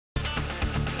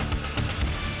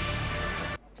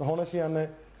तो हुण असीं आने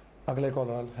अगले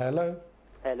collar. Hello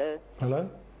hello hello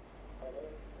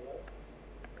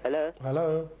hello hello.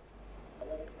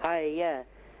 Hi, yeah.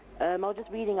 I was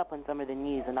just reading up on some of the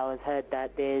news and I was heard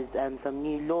that there's some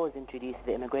new laws introduced to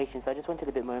the immigration, so I just wanted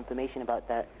a bit more information about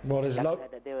that. What is law?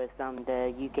 That there was the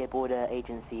UK border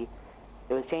agency,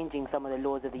 it was changing some of the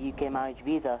laws of the UK marriage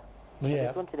visa. So I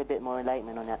just wanted a bit more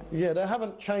enlightenment on that. Yeah, they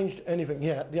haven't changed anything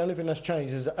yet. The only thing that's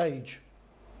changed is the age.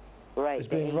 Right. It's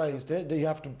being raised. You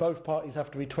have to, both parties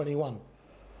have to be 21.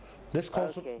 This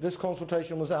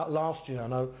consultation was out last year,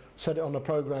 and I said it on the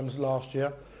programmes last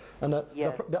year. And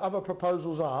the other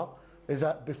proposals is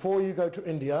that before you go to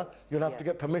India, you'll have to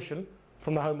get permission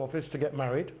from the Home Office to get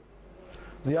married.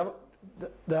 The other,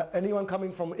 that anyone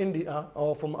coming from India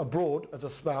or from abroad as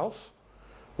a spouse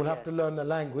will have to learn the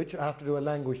language, have to do a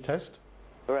language test.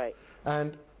 Right.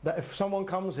 And that if someone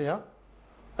comes here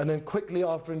and then quickly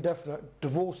after indefinite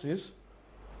divorces,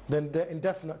 then their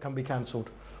indefinite can be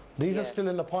cancelled. These are still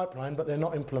in the pipeline, but they're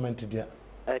not implemented yet.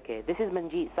 Okay, this is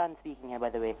Manjit San speaking here, by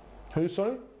the way. Who,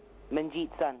 sorry? Manjit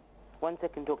San. 1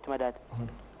 second, talk to my dad.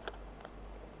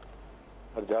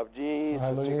 Harjap ji,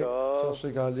 hello ji, ਸਤਿ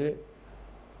ਸ਼੍ਰੀ ਅਕਾਲ ਜੀ।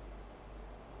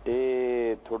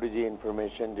 ਇਹ ਥੋੜੀ ਜੀ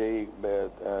information ਜੀ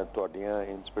ਤੁਹਾਡੀਆਂ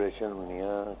inspiration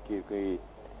ਹੁੰਦੀਆਂ ਕਿ ਕੋਈ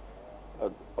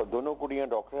ਦੋਨੋਂ ਕੁੜੀਆਂ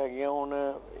ਡਾਕਟਰ ਹੈਗੀਆਂ, ਹੁਣ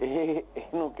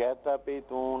ਇਹਨੂੰ ਕਹਿਤਾ ਵੀ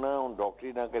ਤੂੰ ਨਾ ਹੁਣ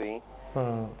ਡਾਕਟਰੀ ਨਾ ਕਰੀ,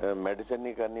 ਮੈਡੀਸਿਨ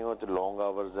ਨਹੀਂ ਕਰਨੀ, ਉਹ ਤੇ ਲੌਂਗ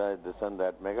ਆਵਰਸ ਹੈ ਦਿਸ ਐਂਡ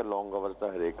ਦੈਟ। ਮੈਂ ਕਿਹਾ ਲੌਂਗ ਆਵਰਸ ਤਾਂ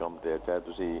ਹਰੇਕ ਕੰਮ ਤੇ ਚਾਹੇ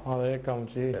ਤੁਸੀਂ ਹਰੇਕ ਕੰਮ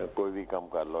 'ਚ ਕੋਈ ਵੀ ਕੰਮ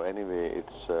ਕਰ ਲਓ। Anyway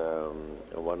it's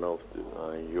one of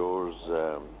yours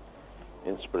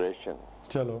inspiration.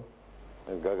 ਚਲੋ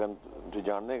ਗਗਨ, ਤੁਸੀਂ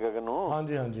ਜਾਣਦੇ ਗਗਨ ਨੂੰ?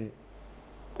 ਹਾਂਜੀ ਹਾਂਜੀ।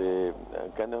 ਤੇ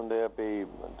ਕਹਿੰਦੇ ਹੁੰਦੇ ਆ ਵੀ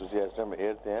ਤੁਸੀਂ ਇਸ ਟਾਈਮ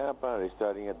에ਅਰ ਤੇ ਆ, ਆਪਾਂ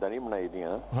ਰਿਸ਼ਤੇਦਾਰੀਆਂ ਏਦਾਂ ਨਹੀਂ ਬਣਾਈ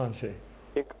ਦੀਆਂ। ਹਾਂਜੀ।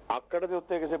 ਇੱਕ ਆਕੜ ਦੇ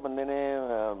ਉੱਤੇ ਕਿਸੇ ਬੰਦੇ ਨੇ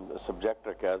ਸਬਜੈਕਟ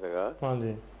ਰੱਖਿਆ ਸੀਗਾ,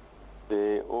 ਹਾਂਜੀ,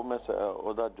 ਤੇ ਉਹ ਮੈਂ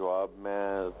ਉਹਦਾ ਜਵਾਬ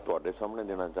ਮੈਂ ਤੁਹਾਡੇ ਸਾਹਮਣੇ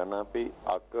ਦੇਣਾ ਚਾਹੁੰਦਾ ਵੀ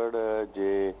ਆਕੜ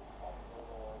ਜੇ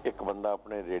ਇੱਕ ਬੰਦਾ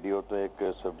ਆਪਣੇ ਰੇਡੀਓ ਤੋਂ ਇੱਕ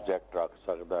ਸਬਜੈਕਟ ਰੱਖ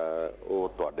ਸਕਦਾ ਉਹ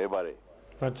ਤੁਹਾਡੇ ਬਾਰੇ।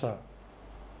 ਅੱਛਾ।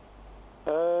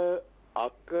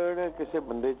 ਆਕੜ ਕਿਸੇ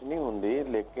ਬੰਦੇ 'ਚ ਨਹੀਂ ਹੁੰਦੀ,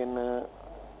 ਲੇਕਿਨ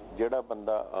ਜਿਹੜਾ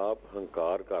ਬੰਦਾ ਆਪ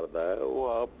ਹੰਕਾਰ ਕਰਦਾ ਹੈ ਉਹ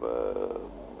ਆਪ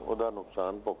ਉਹਦਾ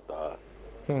ਨੁਕਸਾਨ ਭੁਗਤਦਾ।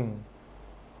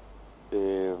 ਤੇ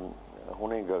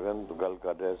ਹੁਣੇ ਗਗਨ ਗੱਲ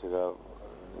ਕਰ ਰਿਹਾ ਸੀਗਾ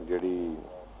ਜਿਹੜੀ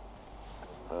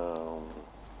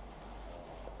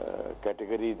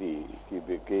ਕੈਟੇਗਰੀ ਦੀ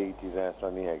ਕਿ ਕਈ ਚੀਜ਼ਾਂ ਇਸ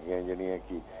ਤਰ੍ਹਾਂ ਦੀਆਂ ਹੈਗੀਆਂ ਜਿਹੜੀਆਂ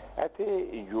ਕਿ ਇੱਥੇ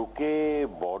ਯੂਕੇ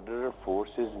ਬਾਰਡਰ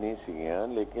ਫੋਰਸਿਸ ਨਹੀਂ ਸੀਗੀਆਂ,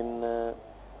 ਲੇਕਿਨ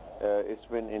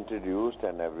it's been introduced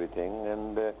and everything.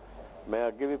 And ਮੈਂ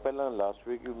ਅੱਗੇ ਵੀ ਪਹਿਲਾਂ ਲਾਸਟ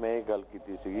ਵੀਕ ਵੀ ਮੈਂ ਇਹ ਗੱਲ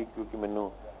ਕੀਤੀ ਸੀਗੀ ਕਿਉਂਕਿ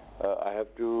ਮੈਨੂੰ ਆਈ ਹੈਵ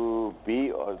ਟੂ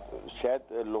ਬੀ, ਸ਼ਾਇਦ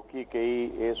ਲੋਕੀ ਕਈ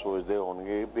ਇਹ ਸੋਚਦੇ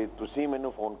ਹੋਣਗੇ ਵੀ ਤੁਸੀਂ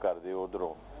ਮੈਨੂੰ ਫੋਨ ਕਰਦੇ ਹੋ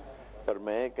ਉੱਧਰੋਂ, ਪਰ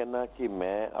ਮੈਂ ਕਹਿੰਦਾ ਕਿ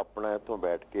ਮੈਂ ਆਪਣਾ ਇੱਥੋਂ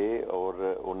ਬੈਠ ਕੇ ਔਰ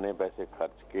ਉਨੇ ਪੈਸੇ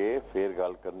ਖਰਚ ਕੇ ਫਿਰ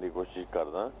ਗੱਲ ਕਰਨ ਦੀ ਕੋਸ਼ਿਸ਼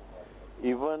ਕਰਦਾ।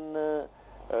 ਈਵਨ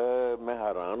ਮੈਂ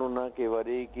ਹੈਰਾਨ ਹੁੰਦਾ ਕਈ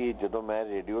ਵਾਰੀ ਕਿ ਜਦੋਂ ਮੈਂ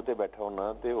ਰੇਡੀਓ ਤੇ ਬੈਠਾ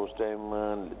ਹੁੰਦਾ ਤੇ ਉਸ ਟਾਈਮ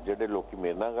ਜਿਹੜੇ ਲੋਕੀ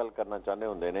ਮੇਰੇ ਨਾਲ ਗੱਲ ਕਰਨਾ ਚਾਹੁੰਦੇ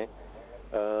ਹੁੰਦੇ ਨੇ,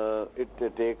 it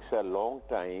takes a long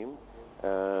time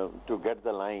to get the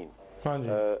line. I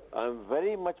am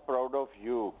very much proud of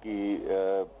you ਕਿ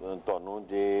ਤੁਹਾਨੂੰ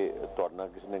ਜੇ ਤੁਹਾਡੇ ਨਾਲ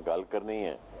ਕਿਸੇ ਨੇ ਗੱਲ ਕਰਨੀ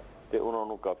ਹੈ ਤੇ ਉਹਨਾਂ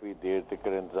ਨੂੰ ਕਾਫੀ ਦੇਰ ਤੱਕ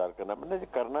ਇੰਤਜ਼ਾਰ ਕਰਨਾ ਪੈਂਦਾ। ਜੇ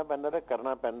ਕਰਨਾ ਪੈਂਦਾ ਤਾਂ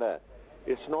ਕਰਨਾ ਪੈਂਦਾ।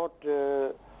 ਇਟਸ ਨੋਟ,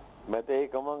 ਮੈਂ ਤਾਂ ਇਹ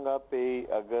ਕਹਾਂਗਾ ਵੀ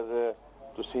ਅਗਰ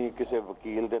ਤੁਸੀਂ ਕਿਸੇ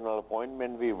ਵਕੀਲ ਦੇ ਨਾਲ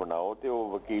ਅਪੁਆਇੰਟਮੈਂਟ ਵੀ ਬਣਾਓ ਤੇ ਉਹ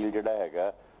ਵਕੀਲ ਜਿਹੜਾ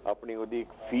ਹੈਗਾ ਆਪਣੀ ਉਹਦੀ ਇੱਕ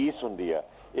ਫੀਸ ਹੁੰਦੀ ਆ।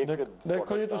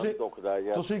 ਦੇਖੋ ਜੀ,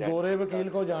 ਤੁਸੀਂ ਗੋਰੇ ਵਕੀਲ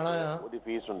ਕੋਲ ਜਾਣਾ ਆ, ਉਹਦੀ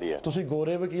ਫੀਸ ਹੁੰਦੀ ਆ। ਤੁਸੀਂ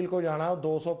ਗੋਰੇ ਵਕੀਲ ਕੋਲ ਜਾਣਾ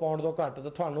 200 ਪਾਉਂਡ ਤੋਂ ਘੱਟ ਤੇ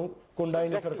ਤੁਹਾਨੂੰ ਕੁੰਡਾ ਹੀ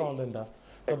ਨਹੀਂ ਖੜਕਾਉਣ ਦਿੰਦਾ।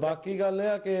 ਤੇ ਬਾਕੀ ਗੱਲ ਇਹ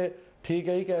ਆ ਕਿ ਠੀਕ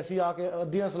ਹੈ ਜੀ ਕਿ ਅਸੀਂ ਆ ਕੇ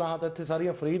ਅੱਧੀਆਂ ਸਲਾਹਾਂ ਤਾਂ ਇੱਥੇ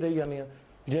ਸਾਰੀਆਂ ਫ੍ਰੀ ਦੇਈ ਜਾਂਦੀਆਂ,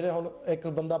 ਜਿਹੜੇ ਹੁਣ ਇੱਕ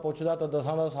ਬੰਦਾ ਪੁੱਛਦਾ ਤਾਂ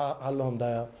 10 ਦਾ ਹੱਲ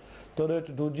ਹੁੰਦਾ ਆ। ਤੇ ਉਹਦੇ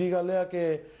ਵਿੱਚ ਦੂਜੀ ਗੱਲ ਇਹ ਆ ਕਿ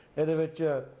ਇਹਦੇ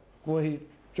ਵਿੱਚ ਕੋਈ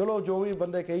ਚਲੋ ਜੋ ਵੀ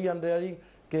ਬੰਦੇ ਕਹੀ ਜਾਂਦੇ ਆ ਜੀ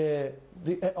ਕਿ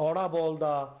ਇਹ ਔੜਾ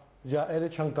ਬੋਲਦਾ ਜਾਂ ਇਹਦੇ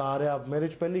 'ਚ ਹੰਕਾਰ ਆ, ਮੇਰੇ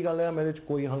 'ਚ ਪਹਿਲੀ ਗੱਲ ਆ ਮੇਰੇ 'ਚ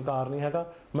ਕੋਈ ਹੰਕਾਰ ਨਹੀਂ ਹੈਗਾ,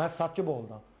 ਮੈਂ ਸੱਚ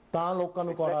ਬੋਲਦਾ ਤਾਂ ਲੋਕਾਂ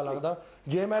ਨੂੰ ਕੌੜਾ ਲੱਗਦਾ।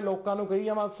 ਜੇ ਮੈਂ ਲੋਕਾਂ ਨੂੰ ਕਹੀ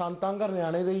ਜਾਵਾਂ ਸੰਤਾਂ ਘਰ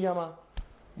ਨਿਆਣੇ ਦੇਈ ਜਾਵਾਂ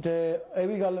ਤੇ ਇਹ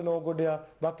ਵੀ ਗੱਲ ਨੋ ਗੁੱਡਿਆ।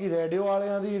 ਬਾਕੀ ਰੇਡੀਓ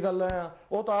ਵਾਲਿਆਂ ਦੀ ਗੱਲ ਆ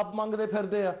ਉਹ ਤਾਂ ਆਪ ਮੰਗਦੇ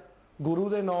ਫਿਰਦੇ ਆ ਗੁਰੂ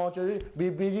ਦੇ ਨਾਂ 'ਚ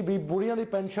ਬੀਬੀ ਜੀ ਬੁੜੀਆਂ ਦੀ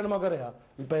ਪੈਨਸ਼ਨ ਮਗਰ ਆ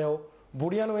ਪਿਓ।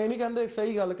 ਬੁੜੀਆਂ ਨੂੰ ਇਹ ਨਹੀਂ ਕਹਿੰਦੇ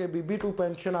ਸਹੀ ਗੱਲ ਕਿ ਬੀਬੀ ਤੂੰ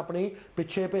ਪੈਨਸ਼ਨ ਆਪਣੀ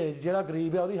ਪਿੱਛੇ ਭੇਜ, ਜਿਹੜਾ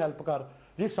ਗਰੀਬ ਆ ਉਹਦੀ ਹੈਲਪ ਕਰ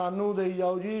ਜੀ, ਸਾਨੂੰ ਦੇਈ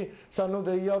ਜਾਓ ਜੀ, ਸਾਨੂੰ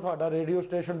ਦੇਈ ਜਾਓ, ਤੁਹਾਡਾ ਰੇਡੀਓ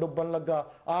ਸਟੇਸ਼ਨ ਡੁੱਬਣ ਲੱਗਾ।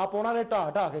 ਆਪ ਉਹਨਾਂ ਨੇ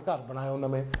ਢਾਹ ਕੇ ਘਰ ਬਣਾਏ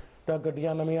ਨਵੇਂ, ਤਾਂ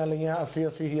ਗੱਡੀਆਂ ਨਵੀਆਂ ਲਈਆਂ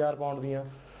 80-80 ਹਜ਼ਾਰ ਪਾਉਂਡ ਦੀਆਂ।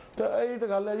 ਤਾਂ ਇਹ ਤਾਂ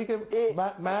ਗੱਲ ਹੈ ਜੀ ਕਿ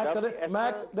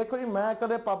ਮੈਂ ਦੇਖੋ ਜੀ ਮੈਂ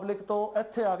ਕਦੇ ਪਬਲਿਕ ਤੋਂ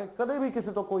ਇੱਥੇ ਆ ਕੇ ਕਦੇ ਵੀ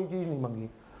ਕਿਸੇ ਤੋਂ ਕੋਈ ਚੀਜ਼ ਨਹੀਂ ਮੰਗੀ।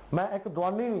 ਮੈਂ ਇੱਕ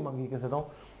ਦਵਾਨੀ ਨਹੀਂ ਮੰਗੀ ਕਿਸੇ ਤੋਂ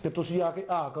ਕਿ ਤੁਸੀਂ ਆ ਕੇ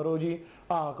ਆਹ ਕਰੋ ਜੀ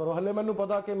ਆਹ ਕਰੋ। ਹਲੇ ਮੈਨੂੰ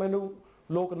ਪਤਾ ਕਿ ਮੈਨੂੰ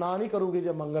ਲੋਕ ਨਾ ਨਹੀਂ ਕਰੂਗੇ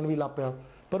ਜੇ ਮੰਗਣ ਵੀ ਲੱਗ ਪਿਆ,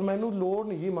 ਪਰ ਮੈਨੂੰ ਲੋੜ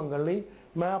ਨਹੀਂ ਜੀ ਮੰਗਣ ਲਈ।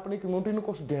 ਮੈਂ ਆਪਣੀ ਕਮਿਊਨਿਟੀ ਨੂੰ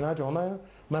ਕੁਛ ਦੇਣਾ ਚਾਹੁੰਦਾ ਹਾਂ।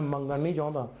 मैं मंगण नहीं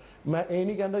चाहता। मैं ये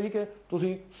नहीं कहता जी कि तुसी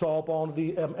 100 पाउंड की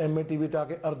MATV ते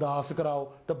आके अरदास कराओ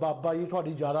तो बाबा जी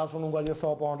थोड़ी ज़्यादा सुनूगा जी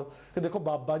 100 पाउंड कि देखो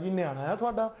बाबा जी न्याणा है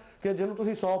थोड़ा कि जिन्होंने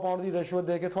तुसी 100 पाउंड की रिश्वत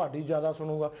दे के थोड़ी ज़्यादा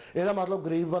सुनूगा, यदा मतलब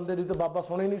गरीब बंदे की तो बाबा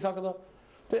सुन ही नहीं सकता।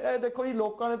 तो यह देखो जी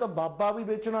लोगों ने तो बाबा भी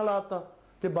बेचना लाता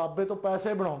कि बाबे तो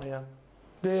पैसे बनाने आ,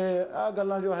 तो आ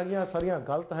गल्लां जो हैगियां सारियां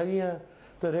गलत हैगियां।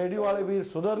 तो रेडियो वाले भी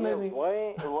सुधरने नहीं।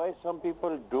 Why some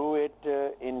people do it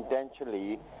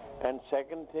intentionally? And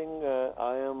second thing,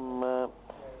 I am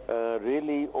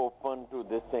really open to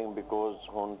this thing because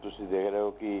ਹੁਣ ਤੁਸੀਂ ਦੇਖ ਰਹੇ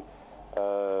ਹੋ ਕਿ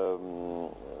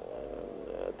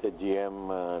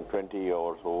GM20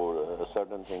 or so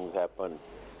certain things happen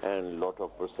and lot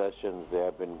of processions they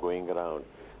have been going around.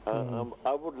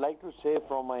 I would like to say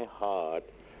from my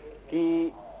heart कि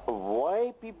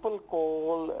why people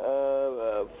call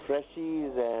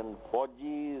freshies and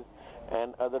faujies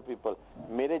and other people,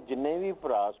 मेरे जिन्ने भी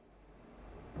भरा।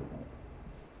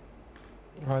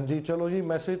 हाँ जी चलो जी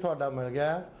message थोड़ा मिल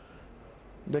गया।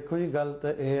 देखो जी गल तो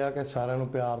यह है कि सारिਆਂ ਨੂੰ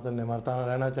प्यार ਤੇ ਨਿਮਰਤਾ ਨਾਲ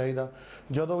रहना चाहिए।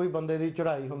 ਜਦੋਂ भी बंदे की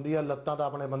चढ़ाई होंगी है ਲੱਤਾਂ ਤਾਂ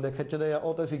अपने बंदे खिंचते हैं,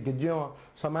 वो तो ਅਸੀਂ ਗਿੱਜੇ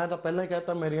ਹਾਂ। मैं तो पहले ही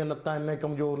कहता मेरिया ਲੱਤਾਂ ਇੰਨੇ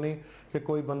कमज़ोर नहीं कि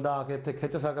कोई बंदा आके इत्थे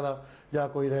खिंच सकता या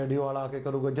कोई रेडियो वाला आके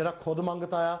करूगा। ਜਿਹੜਾ खुद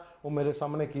मंगता आ वो मेरे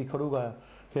सामने की खड़ूगा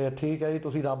कि ठीक है जी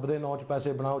तुसी रब दे नाम 'ਚ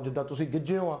पैसे बनाओ, जिद्दां तुसी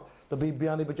गिੱਜੇ हो तो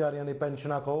बीबियां दी बेचारियां दी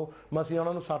पेंशना खाओ। मसी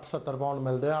उन्होंने 60-70 पाउंड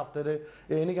मिलते हैं हफ्ते के।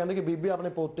 ये नहीं कहते कि बीबी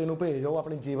अपने पोते नूं भेजो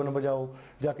अपनी जीवन बचाओ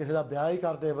या किसी का ब्याह ही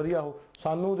करते वधिया हो,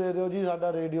 सानू दे दो जी साडा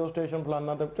रेडियो स्टेशन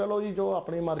फलाना। तो चलो जी जो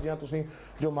अपनी मर्जियां तुसी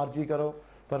जो मर्जी करो,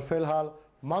 पर फिलहाल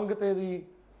मंगते दी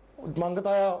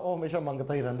मंगता आ वो हमेशा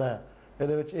मंगता ही रहिंदा है।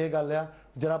 ਇਹਦੇ ਵਿੱਚ ਇਹ ਗੱਲ ਆ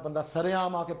ਜਿਹੜਾ ਬੰਦਾ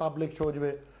ਸਰੇਆਮ ਆ ਕੇ ਪਬਲਿਕ ਹੋ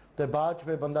ਜਵੇ ਤੇ ਬਾਅਦ ਚ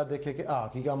ਫਿਰ ਬੰਦਾ ਦੇਖੇ ਕਿ ਆ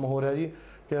ਕੀ ਕੰਮ ਹੋ ਰਿਹਾ ਜੀ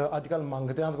ਕਿ ਅੱਜ ਕੱਲ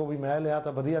ਮੰਗਤਿਆਂ ਕੋ ਵੀ ਮੈਂ ਲਿਆ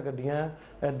ਤਾਂ ਵਧੀਆ ਗੱਡੀਆਂ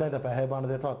ਐਦਾਂ ਹੀ ਤਾਂ ਪੈਸੇ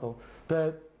ਬਣਦੇ ਤੁਹਾਤੋਂ ਤੇ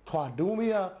ਤੁਹਾਨੂੰ ਵੀ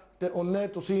ਆ ਤੇ ਉਹਨੇ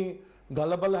ਤੁਸੀਂ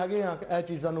ਗਲਬਲ ਹੈਗੇ ਆ ਕਿ ਇਹ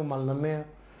ਚੀਜ਼ਾਂ ਨੂੰ ਮੰਨ ਲੈਂਦੇ ਆ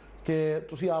ਕਿ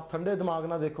ਤੁਸੀਂ ਆਪ ਠੰਡੇ ਦਿਮਾਗ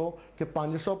ਨਾਲ ਦੇਖੋ ਕਿ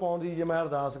 500 ਪਾਉਂਡ ਦੀ ਜੇ ਮੈਂ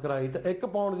ਅਰਦਾਸ ਕਰਾਈ ਤੇ 1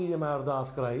 ਪਾਉਂਡ ਦੀ ਜੇ ਮੈਂ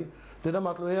ਅਰਦਾਸ ਕਰਾਈ ਤੇ ਇਹਦਾ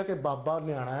ਮਤਲਬ ਇਹ ਆ ਕਿ ਬਾਬਾ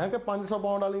ਨਿਆਣਾ ਹੈ ਕਿ 500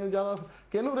 ਪਾਉਂਡ ਵਾਲੀ ਨੂੰ ਜ਼ਿਆਦਾ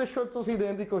ਕਿਹਨੂੰ ਰਿਸ਼ਵਤ ਤੁਸੀਂ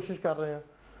ਦੇਣ ਦੀ ਕੋਸ਼ਿਸ਼ ਕਰ ਰਹੇ ਆ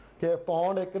ਕਿ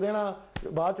ਪਾਉਂਡ ਇੱਕ ਦੇਣਾ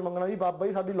ਬਾਅਦ ਚ ਮੰਗਣਾ ਜੀ ਬਾਬਾ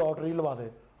ਜੀ ਸਾਡੀ ਲੋਟਰੀ ਲਵਾ ਦੇ।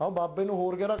 ਹਾਂ ਬਾਬੇ ਨੂੰ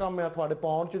ਹੋਰ ਕਿਹੜਾ ਕੰਮ ਆ ਤੁਹਾਡੇ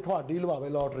ਪਾਉਂਡ 'ਚ ਤੁਹਾਡੀ ਲਵਾਵੇ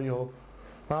ਲੋਟਰੀ ਉਹ।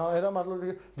 ਹਾਂ ਇਹਦਾ ਮਤਲਬ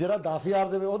ਜਿਹੜਾ 10,000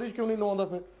 ਦੇਵੇ ਉਹਦੇ 'ਚ ਕਿਉਂ ਨਹੀਂ ਲਵਾਉਂਦਾ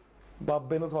ਫਿਰ?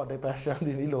 ਬਾਬੇ ਨੂੰ ਤੁਹਾਡੇ ਪੈਸਿਆਂ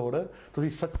ਦੀ ਨਹੀਂ ਲੋੜ। ਤੁਸੀਂ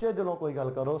ਸੱਚੇ ਦਿਲੋਂ ਕੋਈ ਗੱਲ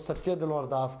ਕਰੋ, ਸੱਚੇ ਦਿਲੋਂ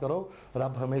ਅਰਦਾਸ ਕਰੋ,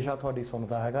 ਰੱਬ ਹਮੇਸ਼ਾ ਤੁਹਾਡੀ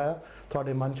ਸੁਣਦਾ ਹੈਗਾ ਆ।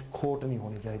 ਤੁਹਾਡੇ ਮਨ 'ਚ ਖੋਟ ਨਹੀਂ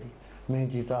ਹੋਣੀ ਚਾਹੀਦੀ। ਮੇਨ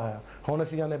ਚੀਜ਼ ਤਾਂ ਹੈ। ਹੁਣ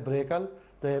ਅਸੀਂ ਜਾਂਦੇ ਬ੍ਰੇਕ ਵੱਲ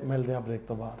ਤੇ ਮਿਲਦੇ ਹਾਂ ਬ੍ਰੇਕ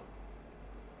ਤੋਂ ਬਾਅਦ।